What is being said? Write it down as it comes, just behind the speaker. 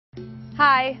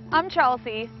Hi, I'm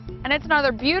Chelsea, and it's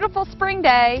another beautiful spring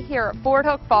day here at Fort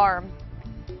Hook Farm.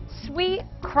 Sweet,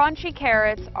 crunchy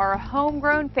carrots are a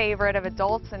homegrown favorite of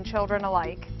adults and children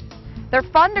alike. They're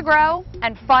fun to grow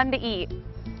and fun to eat,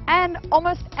 and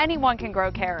almost anyone can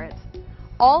grow carrots.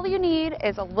 All you need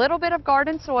is a little bit of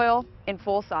garden soil in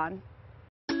full sun.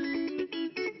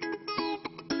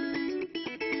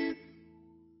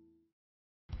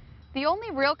 The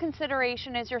only real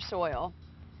consideration is your soil.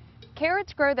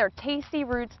 Carrots grow their tasty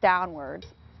roots downwards,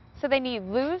 so they need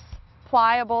loose,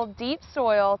 pliable, deep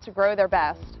soil to grow their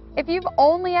best. If you've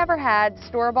only ever had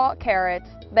store-bought carrots,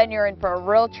 then you're in for a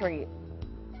real treat.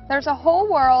 There's a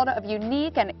whole world of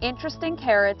unique and interesting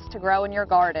carrots to grow in your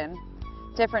garden.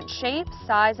 Different shapes,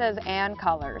 sizes, and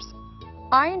colors.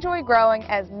 I enjoy growing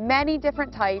as many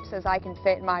different types as I can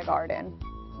fit in my garden.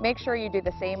 Make sure you do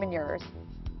the same in yours.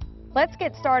 Let's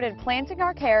get started planting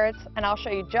our carrots, and I'll show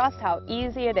you just how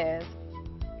easy it is.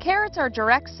 Carrots are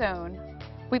direct sown.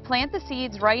 We plant the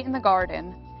seeds right in the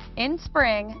garden, in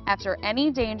spring after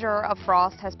any danger of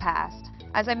frost has passed.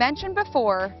 As I mentioned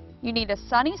before, you need a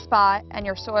sunny spot and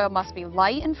your soil must be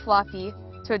light and fluffy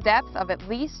to a depth of at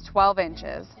least 12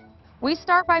 inches. We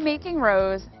start by making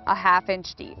rows a ½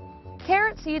 inch deep.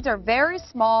 Carrot seeds are very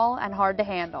small and hard to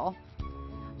handle.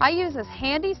 I use this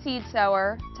handy seed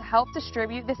sower to help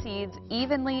distribute the seeds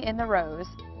evenly in the rows.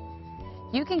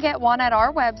 You can get one at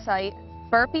our website,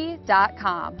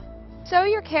 burpee.com. Sow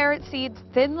your carrot seeds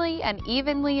thinly and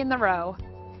evenly in the row.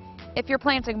 If you're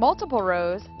planting multiple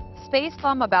rows, space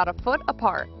them about a foot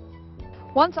apart.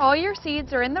 Once all your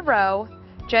seeds are in the row,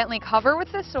 gently cover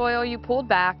with the soil you pulled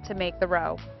back to make the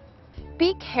row.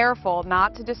 Be careful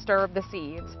not to disturb the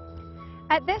seeds.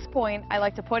 At this point, I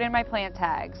like to put in my plant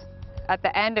tags at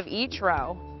the end of each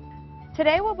row.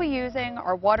 Today we'll be using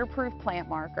our waterproof plant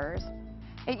markers.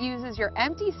 It uses your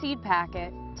empty seed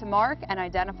packet to mark and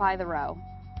identify the row,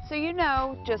 so you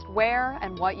know just where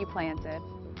and what you planted.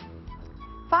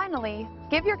 Finally,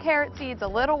 give your carrot seeds a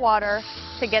little water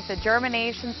to get the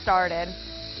germination started,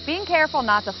 being careful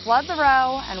not to flood the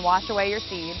row and wash away your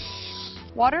seeds.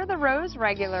 Water the rows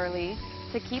regularly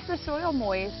to keep the soil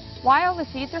moist while the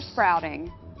seeds are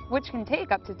sprouting, which can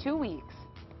take up to 2 weeks.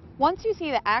 Once you see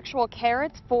the actual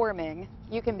carrots forming,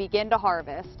 you can begin to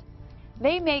harvest.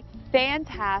 They make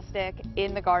fantastic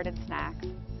in the garden snacks.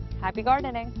 Happy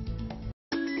gardening!